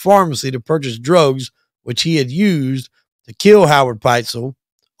local pharmacy to purchase drugs, which he had used to kill Howard Peitzel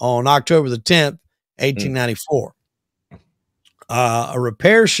on October the 10th, 1894. A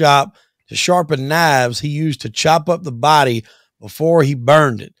repair shop to sharpen knives he used to chop up the body before he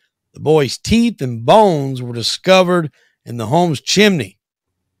burned it. The boy's teeth and bones were discovered in the home's chimney.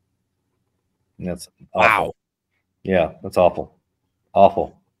 That's awful. Wow. Yeah, that's awful.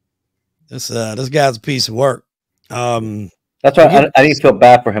 Awful. This guy's a piece of work. That's why I didn't feel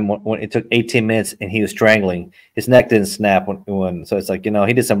bad for him when it took 18 minutes and he was strangling. His neck didn't snap when so it's like, you know,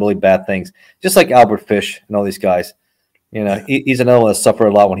 he did some really bad things, just like Albert Fish and all these guys. You know, he's another one that suffered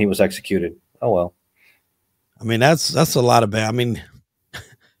a lot when he was executed. Oh well. I mean, that's a lot of bad. I mean,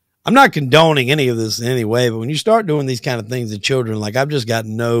 I'm not condoning any of this in any way, but when you start doing these kind of things to children, like I've just got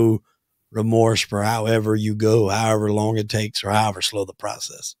no remorse for however you go, however long it takes, or however slow the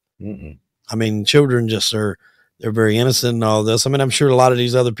process. I mean, children just they're very innocent and all this. I mean, I'm sure a lot of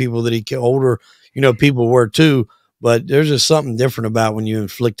these other people that he killed, older, you know, people were too, but there's just something different about when you're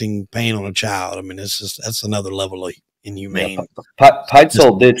inflicting pain on a child. I mean, that's another level of inhumane. Yeah,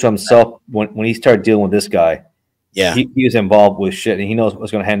 Peitzel did to himself when he started dealing with this guy. Yeah. He was involved with shit, and he knows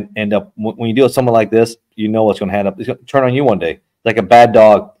what's going to end up. When you deal with someone like this, you know what's going to end up. It's going to turn on you one day. Like a bad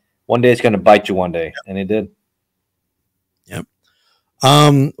dog. One day it's going to bite you one day, and it did. Yep.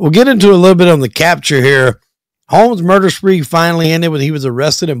 We'll get into a little bit on the capture here. Holmes' murder spree finally ended when he was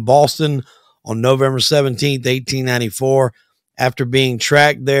arrested in Boston on November 17th, 1894, after being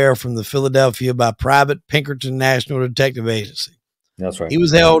tracked there from the Philadelphia by private Pinkerton National Detective Agency. That's right. He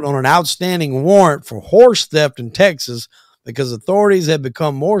was held on an outstanding warrant for horse theft in Texas because authorities had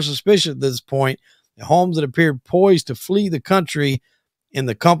become more suspicious at this point that Holmes had appeared poised to flee the country in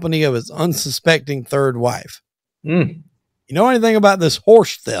the company of his unsuspecting third wife. You know anything about this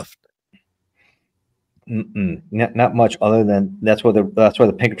horse theft? Not much, other than that's where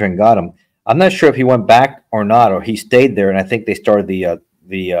the Pinkerton got him. I'm not sure if he went back or not, or he stayed there, and I think they started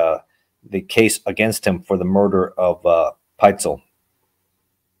the case against him for the murder of Peitzel.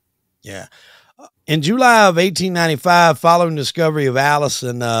 Yeah. In July of 1895, following the discovery of Alice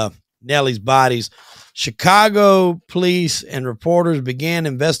and Nellie's bodies, Chicago police and reporters began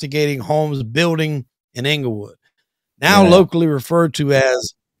investigating Holmes' building in Englewood, now locally referred to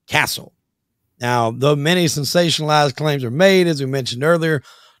as Castle. Now, though many sensationalized claims are made, as we mentioned earlier,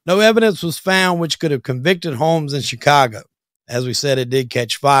 no evidence was found which could have convicted Holmes in Chicago. As we said, it did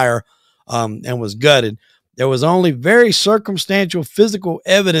catch fire and was gutted. There was only very circumstantial physical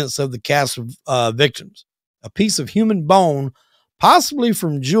evidence of the Castle victims. A piece of human bone, possibly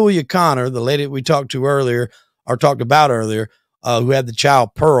from Julia Connor, the lady we talked about earlier, who had the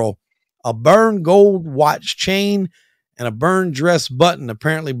child Pearl, a burned gold watch chain, and a burned dress button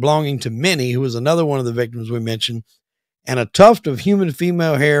apparently belonging to Minnie, who was another one of the victims we mentioned, and a tuft of human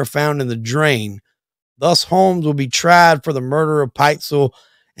female hair found in the drain. Thus, Holmes will be tried for the murder of Peitzel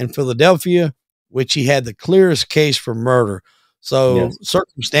in Philadelphia, which he had the clearest case for murder. So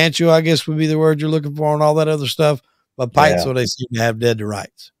circumstantial, I guess, would be the word you're looking for, and all that other stuff. But Peitzel, they seem to have dead to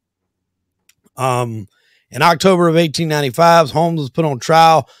rights. In October of 1895, Holmes was put on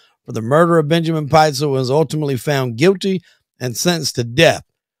trial for the murder of Benjamin Peitzel and was ultimately found guilty and sentenced to death.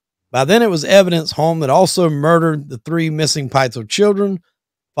 By then, it was evidence Holmes had also murdered the 3 missing Peitzel children.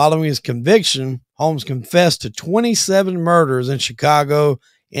 Following his conviction, Holmes confessed to 27 murders in Chicago,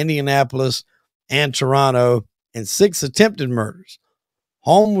 Indianapolis, and Toronto, and 6 attempted murders.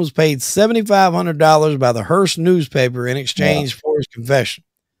 Holmes was paid $7,500 by the Hearst newspaper in exchange for his confession.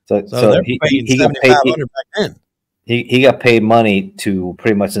 So he got paid back then. He got paid money to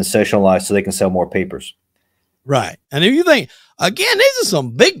pretty much sensationalize so they can sell more papers. Right. And if you think, again, these are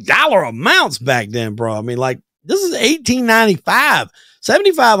some big dollar amounts back then, bro. I mean, like, this is 1895.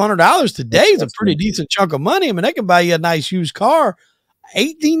 $7,500 today is a pretty decent chunk of money. I mean, they can buy you a nice used car.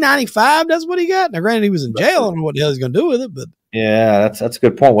 1895, that's what he got. Now, granted, he was in jail. I don't know what the hell he's going to do with it, but yeah, that's a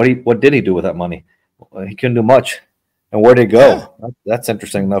good point. What did he do with that money? Well, he couldn't do much. And where did it go? Yeah. That's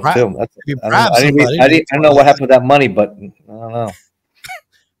interesting enough too. I don't know what happened with that money, but I don't know.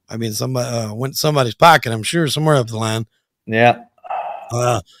 I mean, somebody went somebody's pocket, I'm sure, somewhere up the line. Yeah.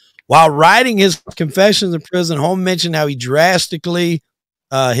 While writing his confessions in prison, Holmes mentioned how he drastically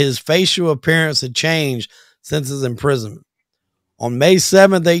his facial appearance had changed since his imprisonment. On May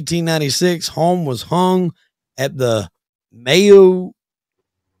 7th, 1896, Holmes was hung at the Mayo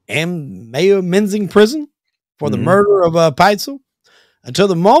Menzing prison for the murder of Peitzel. Until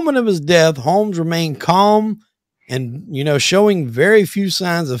the moment of his death, Holmes remained calm and, showing very few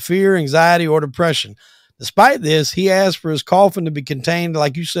signs of fear, anxiety, or depression. Despite this, he asked for his coffin to be contained,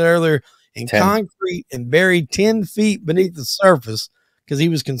 like you said earlier, in concrete and buried 10 feet beneath the surface because he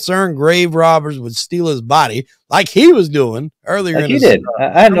was concerned grave robbers would steal his body like he was doing earlier. Like he did.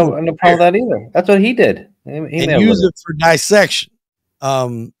 I had no problem with that either. That's what he did. He and use it for dissection.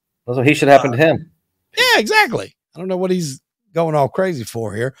 That's what he should happen to him. Yeah, exactly. I don't know what he's going all crazy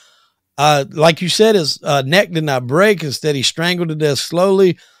for here. Like you said, his neck did not break. Instead, he strangled to death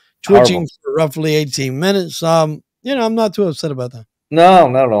slowly, twitching for roughly 18 minutes. I'm not too upset about that. No,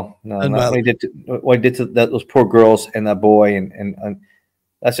 not at all. No, Doesn't not bother what he did to those poor girls and that boy, and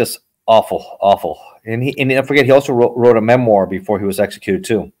that's just awful, awful. And I forget he also wrote a memoir before he was executed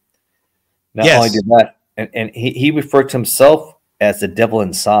too. Not only Yes. did that, and he referred to himself as the devil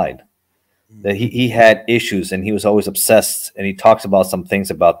inside. That he had issues and he was always obsessed, and he talks about some things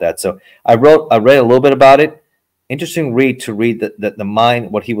about that. So I read a little bit about it. Interesting read to read the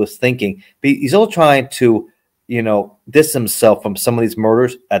mind, what he was thinking. But he's all trying to, distance himself from some of these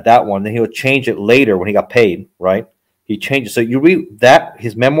murders at that one. Then he'll change it later when he got paid, right? He changed it. So you read that,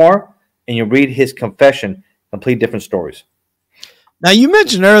 his memoir, and you read his confession, complete different stories. Now, you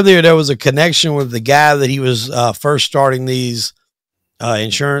mentioned earlier there was a connection with the guy that he was first starting these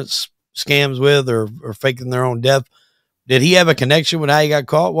insurance scams with, or faking their own death. Did he have a connection with how he got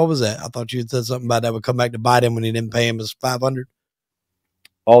caught? What was that? I thought you had said something about that would come back to bite him when he didn't pay him his $500.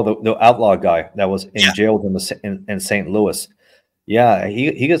 Oh, the outlaw guy that was in jail in St. Louis. Yeah,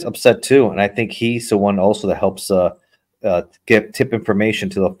 he gets upset too, and I think he's the one also that helps give tip information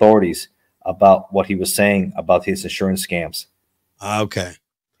to the authorities about what he was saying about his insurance scams. Okay,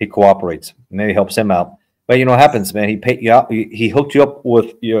 he cooperates, maybe helps him out. But you know what happens, man? He paid you out. He hooked you up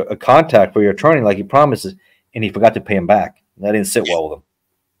with a contact for your attorney, like he promises, and he forgot to pay him back. That didn't sit well with him.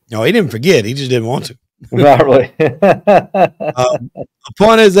 No, he didn't forget. He just didn't want to. Not really.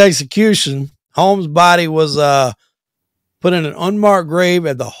 Upon his execution, Holmes' body was put in an unmarked grave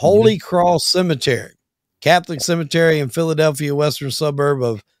at the Holy Cross Cemetery, Catholic cemetery in Philadelphia, western suburb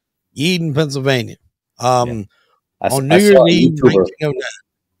of Eden, Pennsylvania. On New Year's Eve, 1909.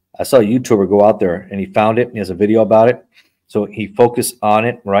 I saw a YouTuber go out there and he found it. And he has a video about it. So he focused on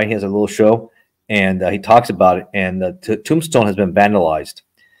it, right? He has a little show and he talks about it. And the tombstone has been vandalized.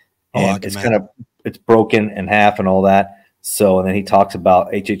 And it's broken in half and all that. So, and then he talks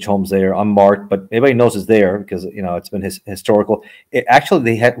about HH Holmes there, unmarked, but everybody knows it's there because, it's been historical. Actually,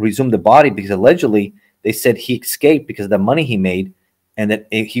 they had resumed the body because allegedly they said he escaped because of the money he made and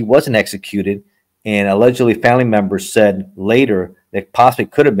that he wasn't executed. And allegedly family members said later that possibly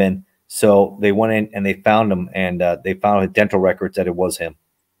could have been. So they went in and they found him, and they found his dental records that it was him.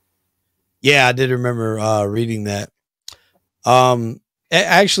 Yeah, I did remember reading that.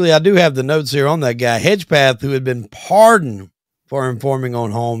 Actually, I do have the notes here on that guy, Hedgepath, who had been pardoned for informing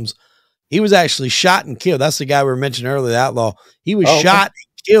on Holmes. He was actually shot and killed. That's the guy we were mentioning earlier, the outlaw. He was shot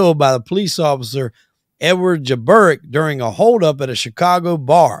and killed by the police officer, Edward Jaburick, during a holdup at a Chicago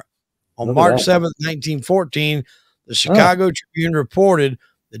bar. On March 7th, 1914, the Chicago Tribune reported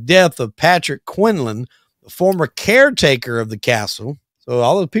the death of Patrick Quinlan, the former caretaker of the castle. So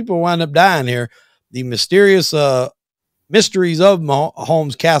all the people wind up dying here. The mysterious mysteries of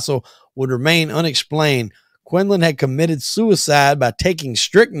Holmes Castle would remain unexplained. Quinlan had committed suicide by taking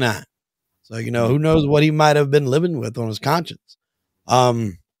strychnine. So, who knows what he might have been living with on his conscience.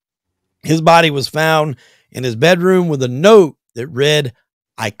 His body was found in his bedroom with a note that read,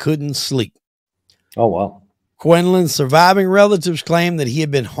 "I couldn't sleep." Oh, wow. Quinlan's surviving relatives claimed that he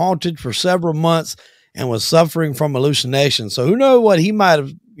had been haunted for several months and was suffering from hallucinations. So who knows what he might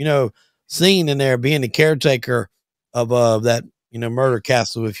have, seen in there, being the caretaker of that, murder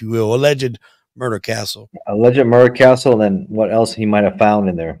castle, if you will, alleged murder castle. Alleged murder castle, and then what else he might have found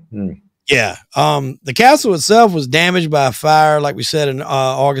in there. Yeah. The castle itself was damaged by a fire, like we said, in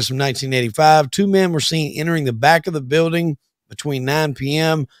August of 1985. Two men were seen entering the back of the building between 9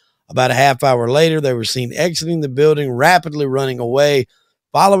 p.m. About a half hour later, they were seen exiting the building, rapidly running away.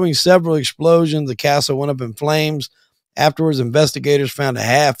 Following several explosions, the castle went up in flames. Afterwards, investigators found a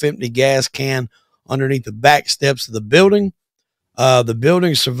half-empty gas can underneath the back steps of the building. The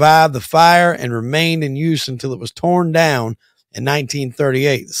building survived the fire and remained in use until it was torn down in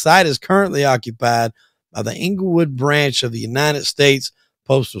 1938. The site is currently occupied by the Inglewood branch of the United States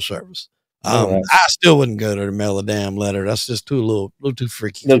Postal Service. I still wouldn't go there to mail a damn letter. That's just a little too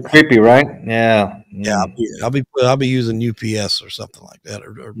freaky. A little creepy, right? Yeah. Yeah. I'll be using UPS or something like that,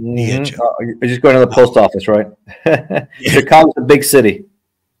 or DHL. You're just going to the post office, right? Chicago's a big city.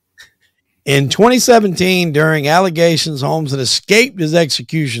 In 2017, during allegations, Holmes had escaped his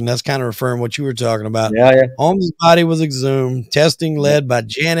execution. That's kind of referring to what you were talking about. Yeah. Holmes' body was exhumed. Testing led by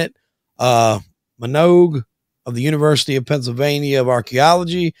Janet Minogue of the University of Pennsylvania of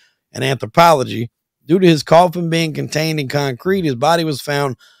Archaeology and Anthropology. Due to his coffin being contained in concrete, his body was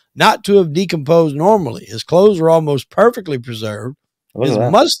found not to have decomposed normally. His clothes were almost perfectly preserved. His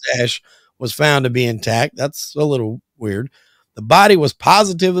mustache was found to be intact. That's a little weird. The body was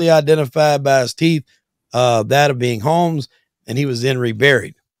positively identified by his teeth, that of being Holmes, and he was then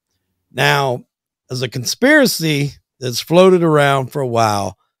reburied. Now, there's a conspiracy that's floated around for a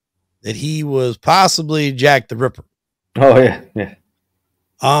while that he was possibly Jack the Ripper. Oh, yeah.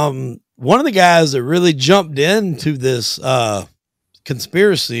 One of the guys that really jumped into this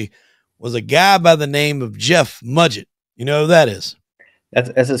conspiracy was a guy by the name of Jeff Mudgett. You know who that is?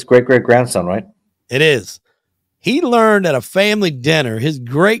 That's his great-great-grandson, right? It is. He learned at a family dinner his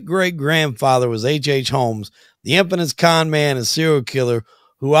great-great-grandfather was H.H. Holmes, the infamous con man and serial killer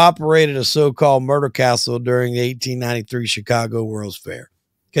who operated a so-called murder castle during the 1893 Chicago World's Fair.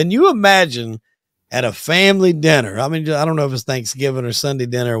 Can you imagine at a family dinner? I mean, I don't know if it's Thanksgiving or Sunday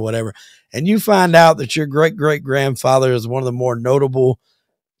dinner or whatever, and you find out that your great-great-grandfather is one of the more notable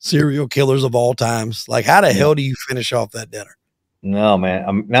serial killers of all times. Like, how the hell do you finish off that dinner? No,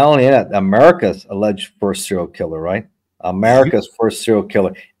 man. Not only that, America's alleged first serial killer, right? America's first serial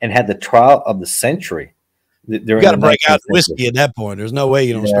killer, and had the trial of the century. You got to break out whiskey at that point. There's no way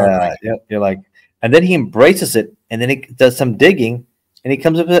you don't start. Yeah, you're like, and then he embraces it, and then he does some digging, and he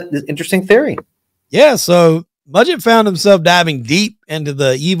comes up with this interesting theory. Yeah, so Mudgett found himself diving deep into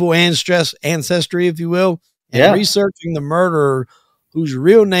the evil ancestry, if you will, and researching the murderer whose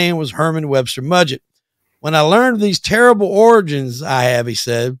real name was Herman Webster Mudgett. When I learned of these terrible origins I have, he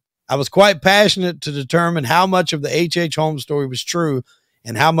said, I was quite passionate to determine how much of the H.H. Holmes story was true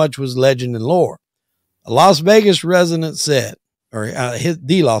and how much was legend and lore. A Las Vegas resident said,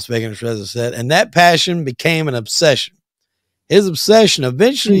 the Las Vegas resident said, and that passion became an obsession. His obsession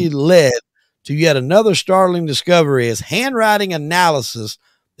eventually led to yet another startling discovery as handwriting analysis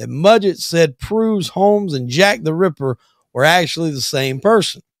that Mudgett said proves Holmes and Jack the Ripper were actually the same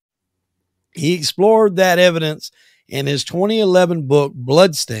person. He explored that evidence in his 2011 book,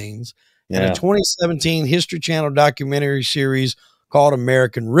 Bloodstains, and a 2017 History Channel documentary series called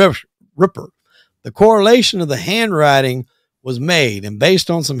American Ripper. The correlation of the handwriting was made, and based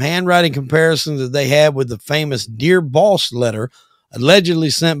on some handwriting comparisons that they had with the famous Dear Boss letter allegedly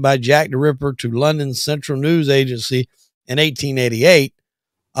sent by Jack the Ripper to London's Central News Agency in 1888,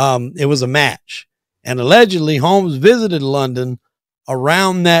 it was a match. And allegedly, Holmes visited London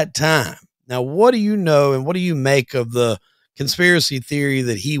around that time. Now, what do you know and what do you make of the conspiracy theory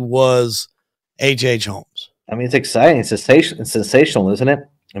that he was H.H. Holmes? I mean, it's exciting. It's sensational, isn't it?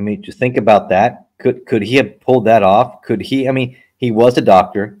 I mean, just think about that. Could he have pulled that off? Could he? I mean, he was a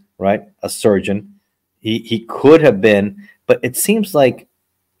doctor, right? A surgeon. He could have been, but it seems like,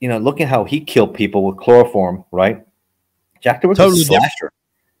 you know, looking at how he killed people with chloroform, right? Jack the Ripper is a slasher.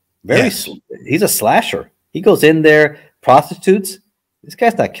 He's a slasher. He goes in there, prostitutes. This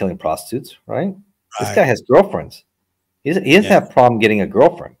guy's not killing prostitutes, right? This guy has girlfriends. He doesn't have a problem getting a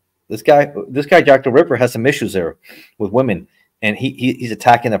girlfriend. This guy, Jack the Ripper, has some issues there with women, and he's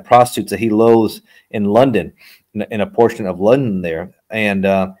attacking the prostitutes that he loathes in London, in a portion of London there, and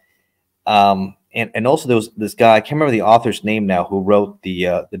also there was this guy, I can't remember the author's name now, who wrote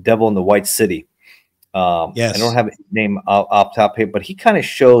the Devil in the White City. I don't have his name off top here, but he kind of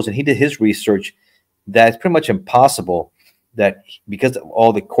shows, and he did his research, that it's pretty much impossible that because of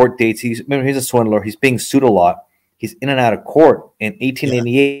all the court dates, he's a swindler, he's being sued a lot, he's in and out of court. In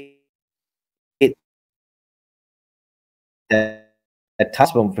 1888, that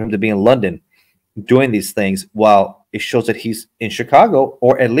possible for him to be in London doing these things, while it shows that he's in Chicago,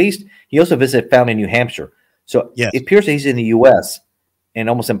 or at least he also visited family in New Hampshire. So it appears that he's in the U.S. and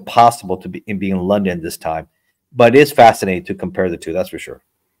almost impossible to be in London this time. But it is fascinating to compare the two, that's for sure.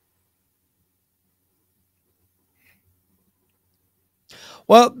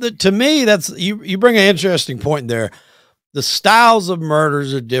 Well, to me, that's you bring an interesting point there. The styles of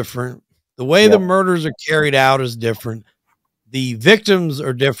murders are different. The way the murders are carried out is different. The victims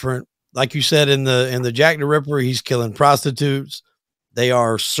are different. Like you said, in the Jack the Ripper, he's killing prostitutes. They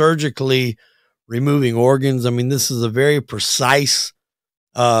are surgically removing organs. I mean, this is a very precise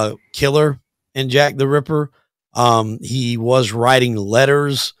killer in Jack the Ripper. He was writing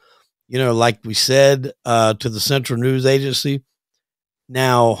letters, you know, like we said, to the Central News Agency.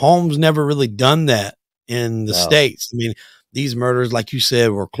 Now, Holmes never really done that in the States. I mean, these murders, like you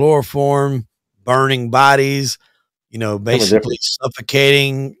said, were chloroform, burning bodies, you know, basically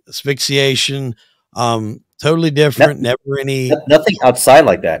suffocating, asphyxiation, totally different. Nothing outside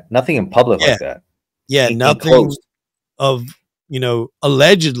like that. Nothing in public like that. Yeah, nothing of, you know,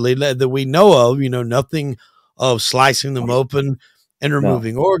 allegedly that we know of, you know, nothing of slicing them open and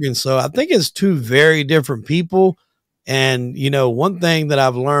removing organs. So I think it's two very different people. And, you know, one thing that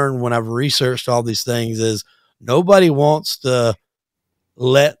I've learned when I've researched all these things is nobody wants to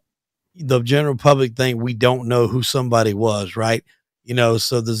let the general public think we don't know who somebody was, right? You know,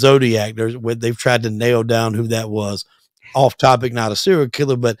 so the Zodiac, they've tried to nail down who that was. Off topic, not a serial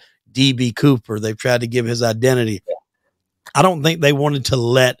killer, but D.B. Cooper. They've tried to give his identity. I don't think they wanted to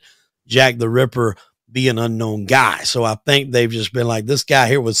let Jack the Ripper be an unknown guy. So I think they've just been like, this guy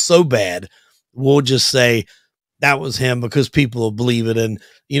here was so bad. We'll just say that was him because people will believe it. And,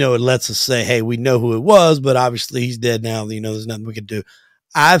 it lets us say, hey, we know who it was, but obviously he's dead now. There's nothing we can do.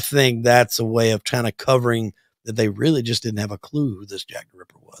 I think that's a way of kind of covering that they really just didn't have a clue who this Jack the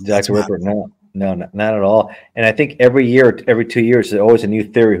Ripper was. Jack the Ripper, no, not at all. And I think every year, every 2 years, there's always a new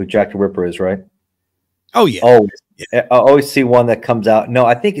theory who Jack the Ripper is, right? Oh yeah. Always. Yeah. I always see one that comes out. No,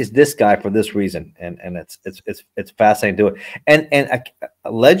 I think it's this guy for this reason, and it's fascinating to do it. And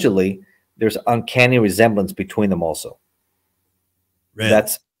allegedly, there's uncanny resemblance between them also. Really?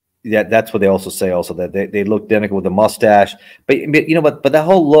 That's what they also say. Also, that they look identical with the mustache, but but that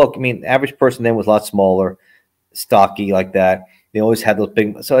whole look. I mean, average person then was a lot smaller, stocky like that. They always had those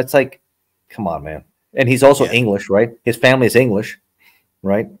big. So it's like, come on, man. And he's also English, right? His family is English,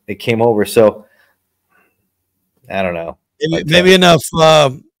 right? They came over, so I don't know. Maybe enough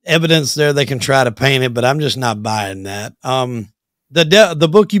evidence there they can try to paint it, but I'm just not buying that. The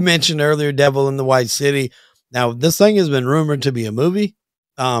book you mentioned earlier, Devil in the White City. Now, this thing has been rumored to be a movie.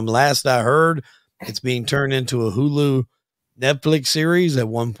 Last I heard, it's being turned into a Hulu Netflix series. At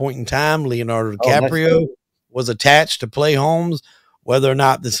one point in time, Leonardo DiCaprio was attached to play Holmes. Whether or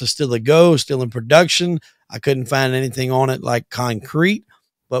not this is still a go, still in production, I couldn't find anything on it like concrete.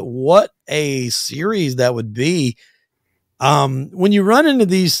 But what a series that would be. When you run into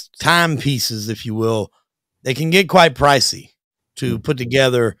these timepieces, if you will, they can get quite pricey to put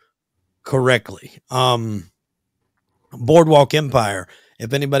together correctly. Boardwalk Empire,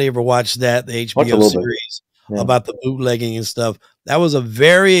 if anybody ever watched that, the HBO series about the bootlegging and stuff, that was a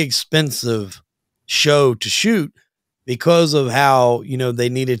very expensive show to shoot because of how, they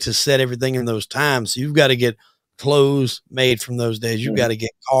needed to set everything in those times. So you've got to get clothes made from those days. You've got to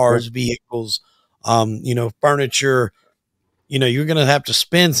get cars, vehicles, furniture. You're going to have to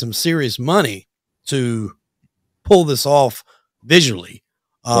spend some serious money to pull this off visually.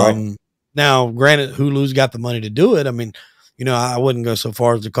 Now, granted, Hulu's got the money to do it. I mean, I wouldn't go so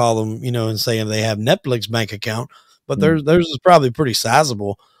far as to call them, and saying they have Netflix bank account, but theirs is probably pretty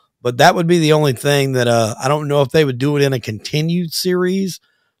sizable. But that would be the only thing that I don't know if they would do it in a continued series,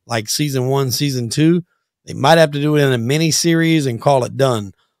 like season 1, season 2. They might have to do it in a mini series and call it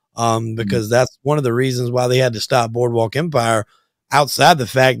done, because that's one of the reasons why they had to stop Boardwalk Empire. Outside the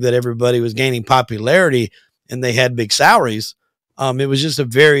fact that everybody was gaining popularity and they had big salaries, it was just a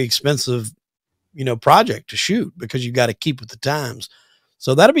very expensive, project to shoot because you got to keep with the times.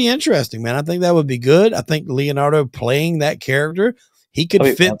 So that'll be interesting, man. I think that would be good. I think Leonardo playing that character, he could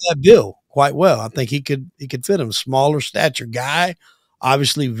fit that bill quite well. I think he could fit him. Smaller stature guy,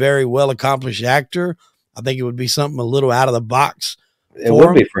 obviously very well accomplished actor. I think it would be something a little out of the box. It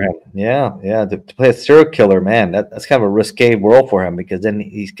would be for him. Yeah. To play a serial killer, man, that's kind of a risque role for him because then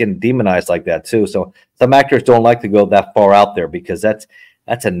he's getting demonized like that too. So some actors don't like to go that far out there because that's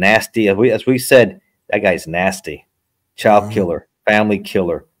a nasty, as we said, that guy's nasty. Child killer, family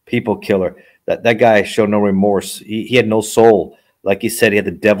killer, people killer. That guy showed no remorse. He had no soul. Like he said, he had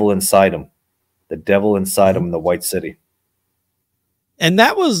the devil inside him. The devil inside him in the White City. And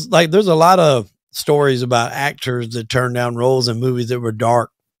that was like, there's a lot of stories about actors that turned down roles in movies that were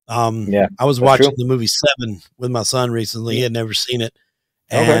dark. I was watching the movie Seven with my son recently. He had never seen it.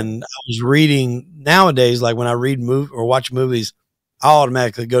 And I was reading nowadays, like when I read or watch movies, I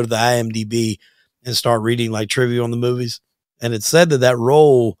automatically go to the IMDb and start reading like trivia on the movies. And it said that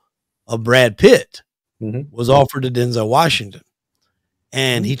role of Brad Pitt was offered to Denzel Washington.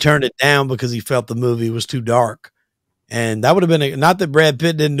 And he turned it down because he felt the movie was too dark. And that would have been, not that Brad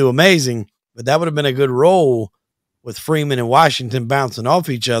Pitt didn't do amazing, but that would have been a good role with Freeman and Washington bouncing off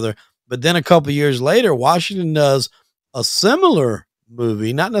each other. But then a couple years later, Washington does a similar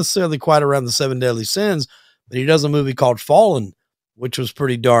movie, not necessarily quite around the 7 Deadly Sins, but he does a movie called Fallen, which was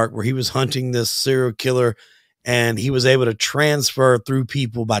pretty dark, where he was hunting this serial killer and he was able to transfer through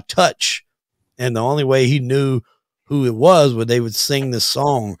people by touch. And the only way he knew who it was they would sing this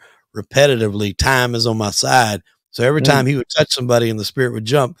song repetitively. Time is on my side. So every time he would touch somebody and the spirit would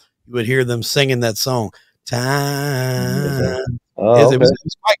jump, you would hear them singing that song. Time. It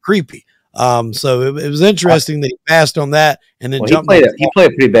was quite creepy. So it was interesting that he passed on that and then jumped. He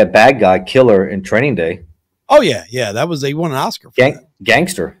played a pretty bad guy killer in Training Day. Oh yeah. He won an Oscar for that.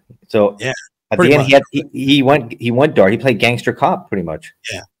 Gangster. So yeah, at the end he went dark. He played gangster cop pretty much.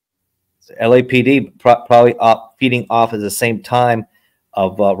 Yeah. So LAPD probably feeding off at the same time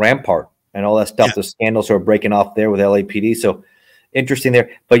of Rampart and all that stuff. Yeah. The scandals are breaking off there with LAPD. So interesting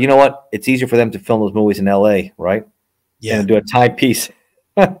there. But you know what? It's easier for them to film those movies in LA, right? Yeah. And do a timepiece.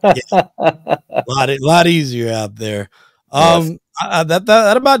 A lot easier out there. Yes.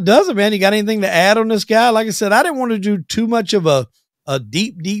 That about does it, man. You got anything to add on this guy? Like I said, I didn't want to do too much of a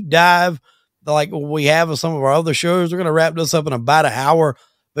deep dive like we have with some of our other shows. We're going to wrap this up in about an hour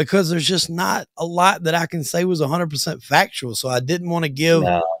because there's just not a lot that I can say was 100% factual. So I didn't want to give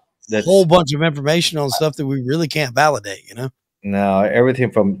a whole bunch of information on stuff that we really can't validate, you know? No,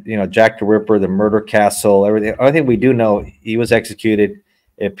 everything from, Jack the Ripper, the murder castle, everything we do know, he was executed.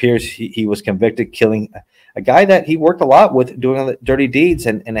 It appears he was convicted, killing a guy that he worked a lot with, doing all the dirty deeds.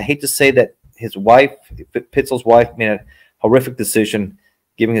 And I hate to say that his wife, Pitzel's wife, made a horrific decision,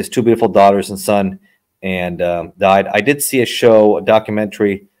 giving his 2 beautiful daughters and son, and died. I did see a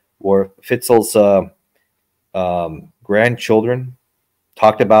documentary where Pitzel's grandchildren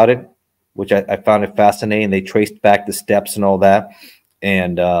talked about it, which I found it fascinating. They traced back the steps and all that,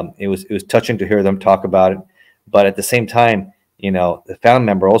 and it was touching to hear them talk about it. But at the same time, the family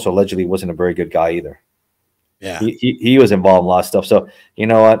member also allegedly wasn't a very good guy either. Yeah, he was involved in a lot of stuff. So you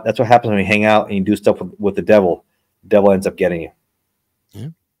know what? That's what happens when you hang out and you do stuff with the devil. The devil ends up getting you. Yeah.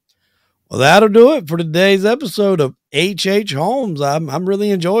 Well, that'll do it for today's episode of HH Holmes. I'm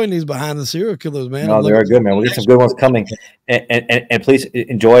really enjoying these behind the serial killers, man. No, they are good, man. We'll get some good ones coming, and please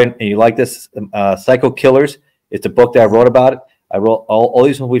enjoy it. And you like this, Psycho Killers? It's a book that I wrote about it. I wrote all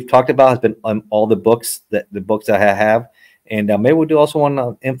these ones we've talked about has been on all the books that I have. And maybe we'll do also one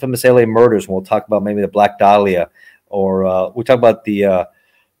on infamous LA murders. We'll talk about maybe the Black Dahlia, or we talk about the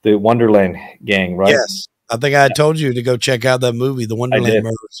Wonderland gang, right? Yes, I think I told you to go check out that movie, The Wonderland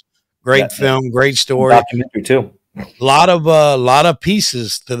Murders. Great film, great story, documentary too. A lot of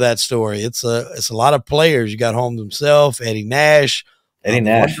pieces to that story. It's a lot of players. You got Holmes himself, Eddie Nash,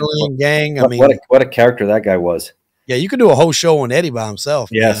 Wonderland gang. What a character that guy was. Yeah, you could do a whole show on Eddie by himself.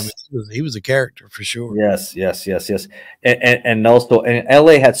 Yes, he was a character for sure. Yes. And also, and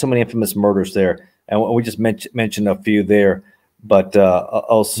LA had so many infamous murders there, and we just mentioned a few there, but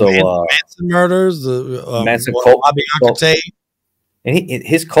also Manson murders, Manson cult, and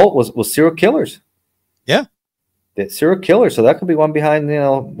his cult was serial killers. Yeah, the serial killers. So that could be one behind.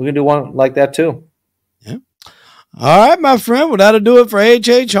 We can do one like that too. Yeah. All right, my friend. Well, that'll do it for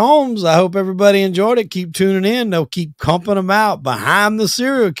HH Holmes. I hope everybody enjoyed it. Keep tuning in. They'll keep pumping them out behind the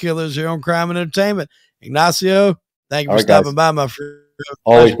serial killers here on Crime and Entertainment. Ignacio, thank you for stopping by, my friend.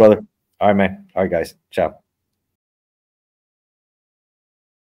 Always, brother. All right, man. All right, guys. Ciao.